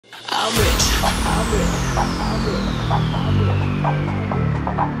I'm rich.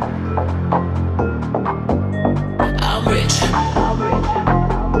 I'm rich.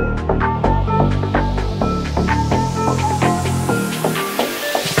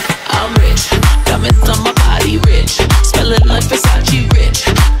 I'm rich. Diamonds on my body, rich. Smelling like Versace, rich.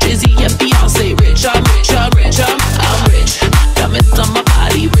 Jay-Z and Beyonce, rich. I'm rich. I'm rich. I'm rich. Diamonds on my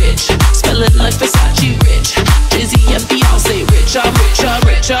body, rich. Smelling like Versace, rich. Jay-Z and Beyonce, rich. I'm rich. I'm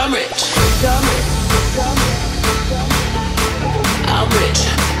rich. I'm rich. I'm rich.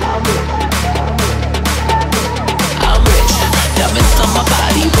 I'm rich. Diamonds on my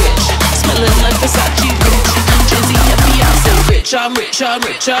body, rich. Smelling like Versace, rich. Jay-Z and Beyonce, rich. I'm rich. I'm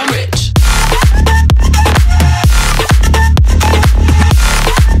rich. I'm rich.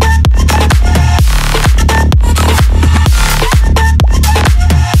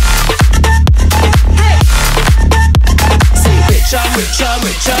 I'm rich, I'm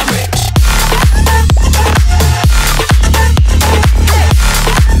rich, I'm rich.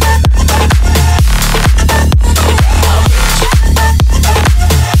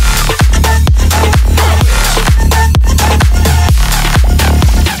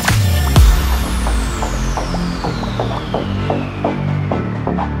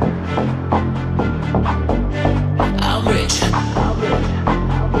 I'm rich.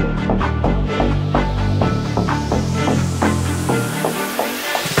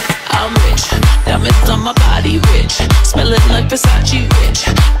 I'm rich. Diamonds on my body, rich. Smelling like Versace, rich.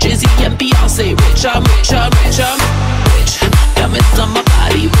 Jay-Z and Beyonce, rich. I'm rich, I'm rich, I'm rich. Diamonds on my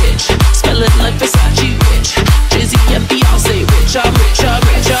body, rich. Smelling like Versace, rich. Jay-Z and Beyonce, rich. I'm rich, I'm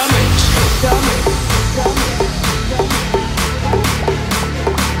rich, I'm rich.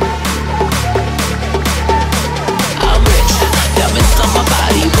 I'm rich. Diamonds on my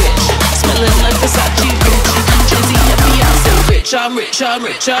body, rich. Smelling like Versace, rich. Jay-Z and Beyonce, rich. I'm rich, I'm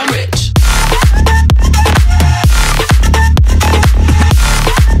rich, I'm rich.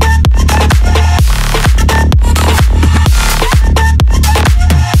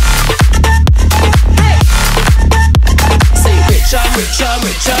 I'm rich, I'm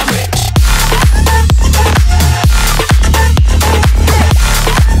rich, I'm rich.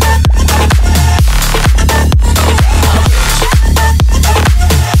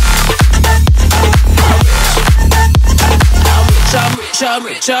 I'm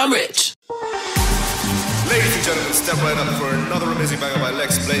rich, I'm rich. Ladies and gentlemen, step right up for another amazing banger by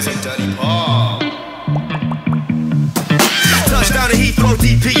Lex Blaze and Daddy Paul. Touchdown to Heathrow,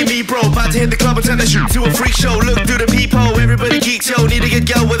 DP and me, bro. About to hit the club and turn the shoot to a freak show. Look through the peephole, everybody geeks, yo. Need to get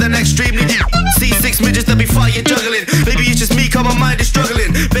girl with an extremely deep. See six midgets that be fighting, juggling. Maybe it's just me, cause my mind is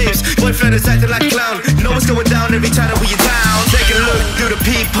struggling. Babes, boyfriend is acting like a clown. Know what's going down every time that we are down. Take a look through the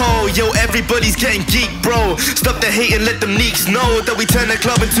peephole, yo. Everybody's getting geek, bro. Stop the hate and let them neeks know that we turn the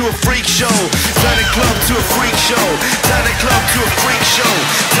club into a freak show. Turn the club to a freak show. Turn the club to a freak show.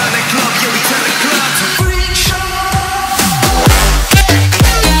 Turn the club, yeah, we turn the club to a freak show.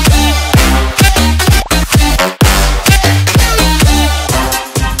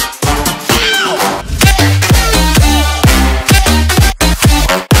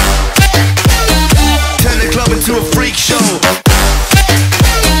 To a freak show.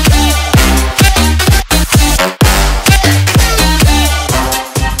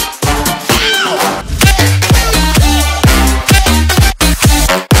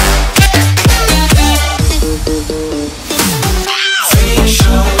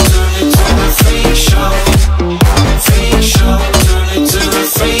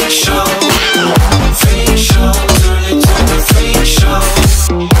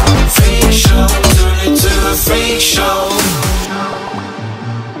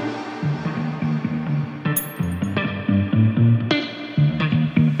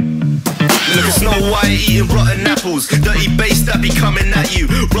 Snow White eating rotten apples. Dirty bass that be coming at you.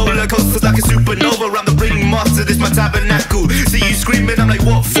 Roller coasters like a supernova. I'm the ringmaster, this my tabernacle. See you screaming, I'm like,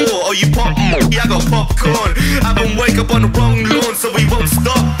 what for? Oh, you pop? Yeah, I got popcorn. I haven't wake up on the wrong lawn, so we won't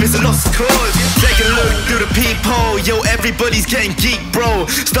stop. It's a lost cause. Take a look through the peephole. Yo, everybody's getting geek, bro.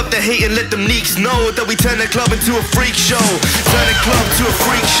 Stop the hate and let them neeks know that we turn the club into a freak show. Turn the club to a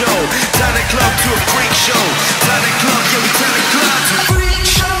freak show. Turn the club to a freak show. Turn the club, yeah, we turn the club to a freak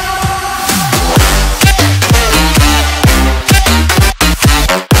show.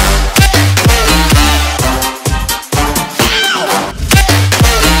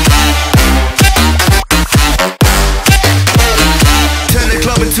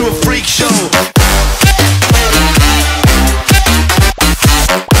 To a freak show.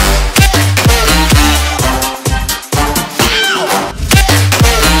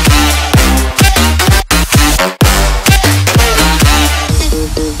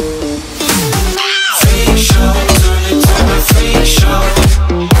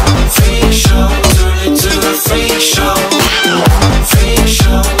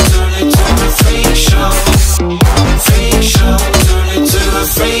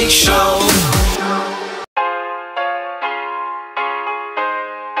 show.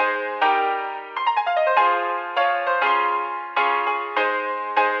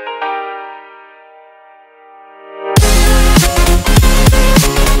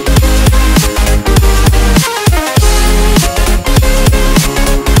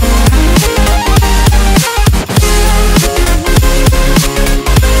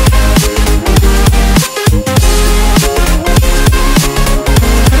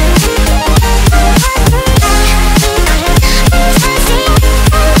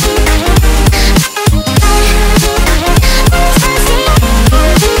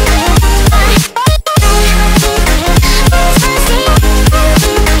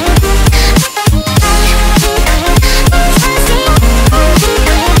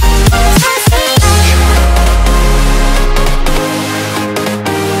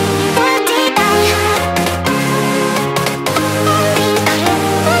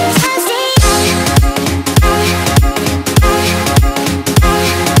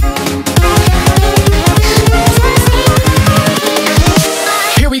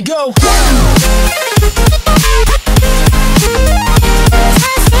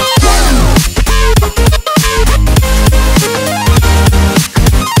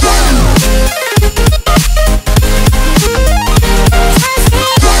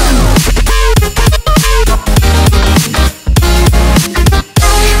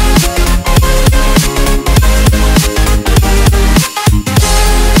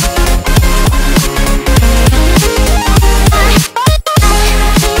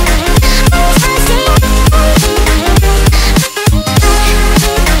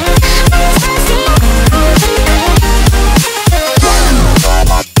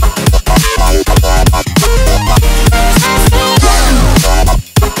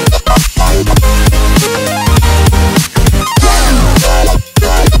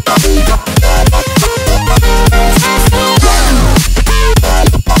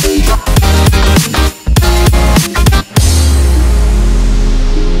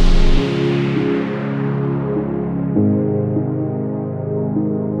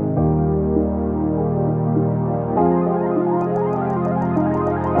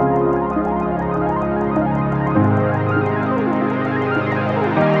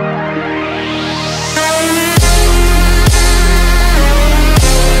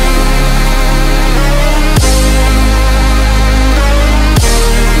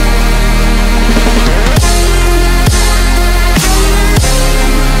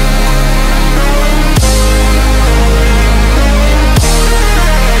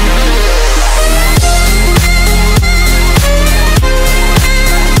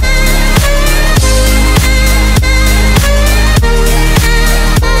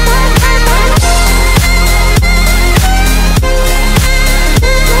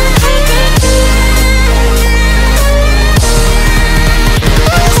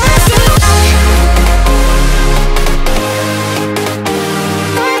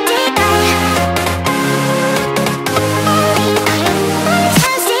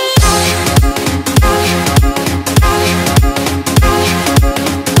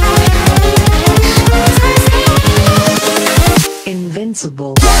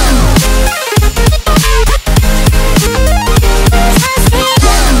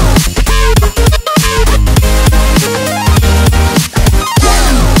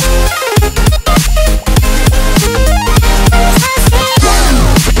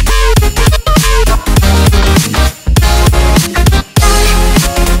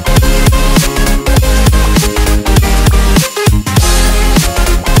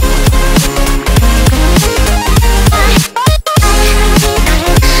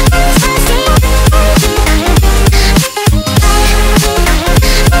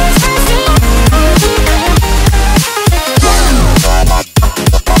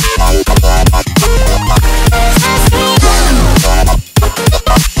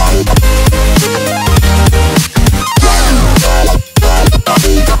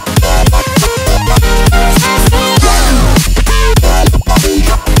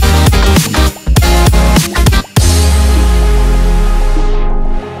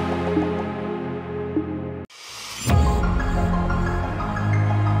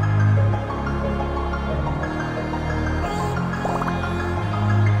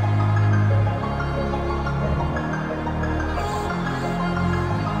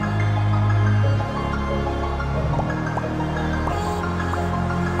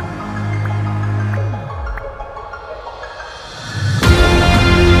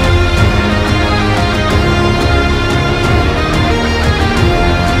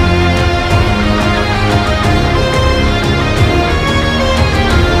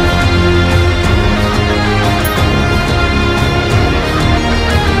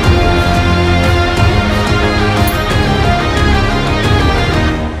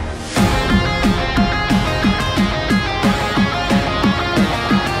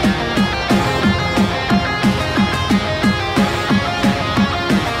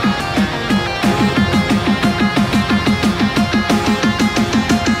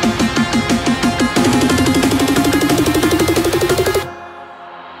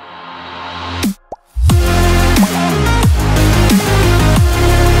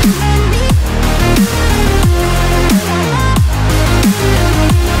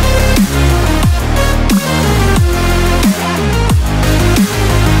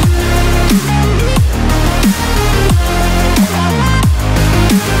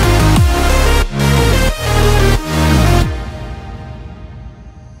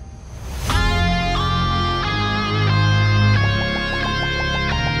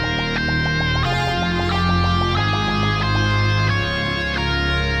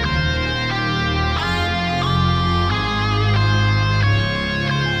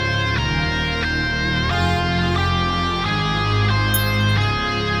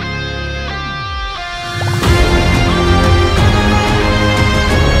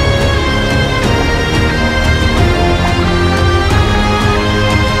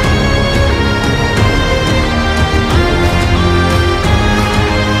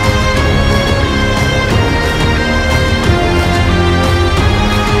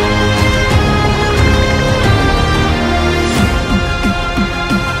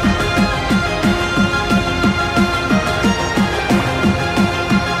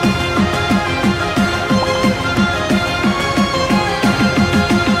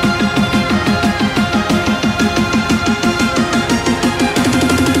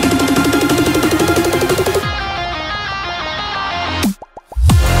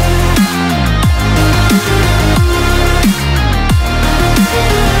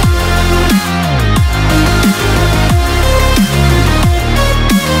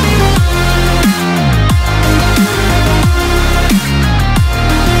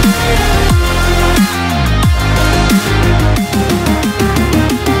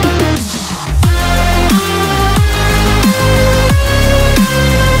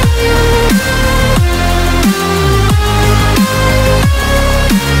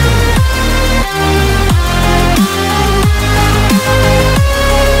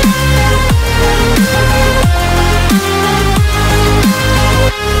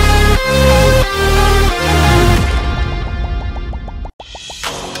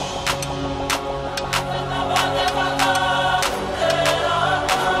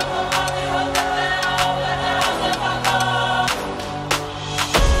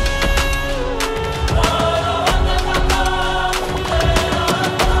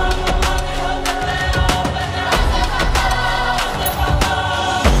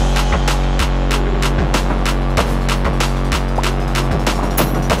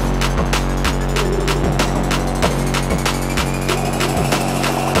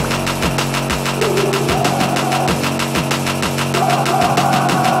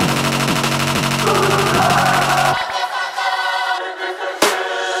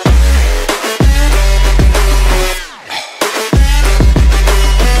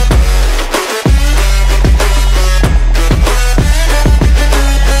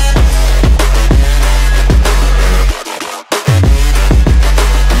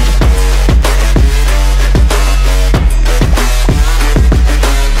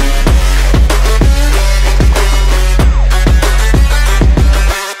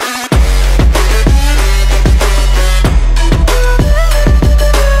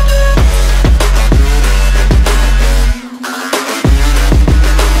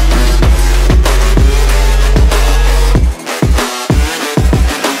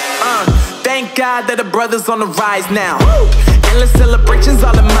 God that the brothers on the rise now. Endless celebrations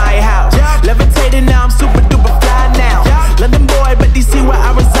all in my house. Levitating now, I'm super duper fly now. London boy, but DC where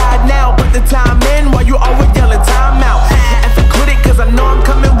I reside now. Put the time in while you always yelling time out. And for quit it, cause I know I'm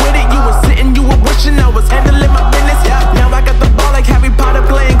coming with it. You were sitting, you were wishing I was handling my business. Now I got the ball like Harry Potter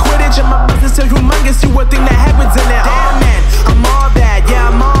playing Quidditch. And my business so humongous, you would think that happens in it. Oh man, I'm all that, yeah,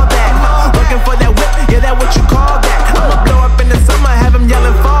 I'm all that. Working for that whip, yeah, that what you call that. I'ma blow up in the summer, have them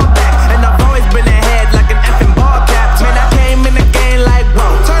yelling fall back. And I've always been ahead like an effing ball cap. Man, I came in the game like, whoa.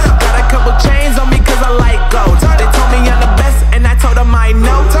 Got a couple chains on me cause I like gold. They told me I'm the best and I told them I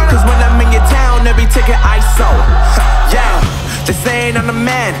know. Cause when I'm in your town, every ticket I sold. Yeah, they saying I'm the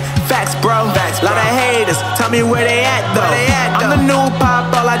man. Facts, bro. Lot of haters, tell me where they at though. I'm the new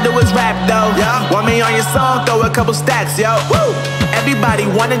pop, all I do is rap though. Want me on your song, throw a couple stacks, yo. Woo! Everybody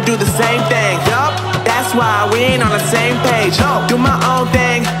wanna do the same thing. That's why we ain't on the same page. Do my own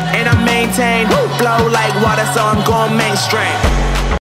thing and I maintain. Flow like water, so I'm going mainstream.